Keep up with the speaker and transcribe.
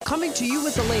coming to you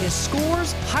with the latest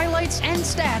scores, highlights, and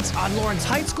stats on Lawrence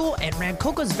High School and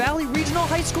Rancocas Valley Regional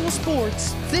High School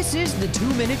sports. This is the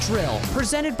 2-Minute Drill,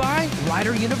 presented by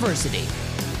Rider University.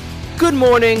 Good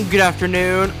morning, good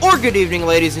afternoon, or good evening,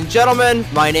 ladies and gentlemen.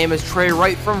 My name is Trey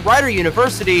Wright from Rider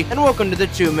University, and welcome to the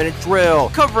 2-Minute Drill,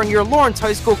 covering your Lawrence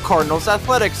High School Cardinals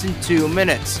athletics in 2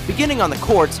 minutes. Beginning on the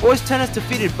courts, boys tennis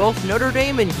defeated both Notre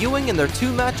Dame and Ewing in their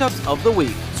 2 matchups of the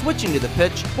week. Switching to the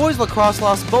pitch, boys lacrosse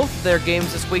lost both of their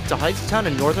games this week to Hightstown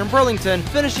and Northern Burlington,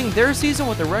 finishing their season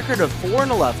with a record of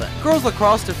 4-11. Girls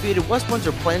lacrosse defeated West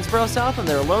Windsor Plainsboro South in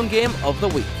their lone game of the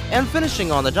week. And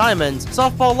finishing on the diamonds,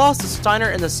 softball lost to Steiner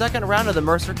in the second round of the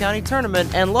Mercer County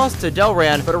Tournament and lost to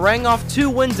Delran, but rang off 2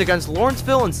 wins against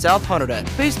Lawrenceville and South Hunterdon.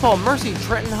 Baseball mercied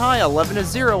Trenton High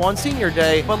 11-0 on senior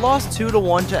day, but lost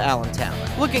 2-1 to Allentown.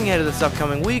 Looking ahead to this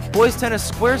upcoming week, boys tennis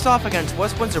squares off against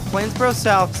West Windsor Plainsboro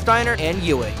South, Steiner, and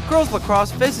Ewing. Girls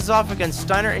lacrosse faces off against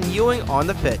Steiner and Ewing on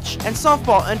the pitch. And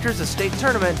softball enters the state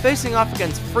tournament, facing off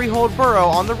against Freehold Borough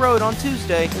on the road on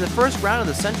Tuesday in the first round of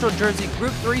the Central Jersey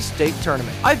Group 3 state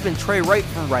tournament. I've been Trey Wright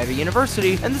from Rider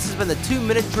University, and this has been the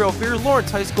 2-Minute Drill for your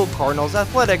Lawrence High School Cardinals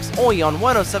athletics, only on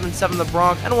 107.7 The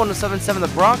Bronx and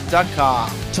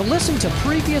 107.7thebronx.com. To listen to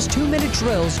previous 2-Minute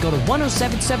Drills, go to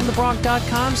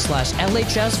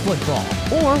 1077thebronx.com/LHS football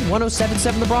or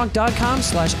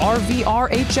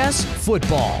 1077thebronx.com/RVRHS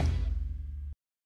football.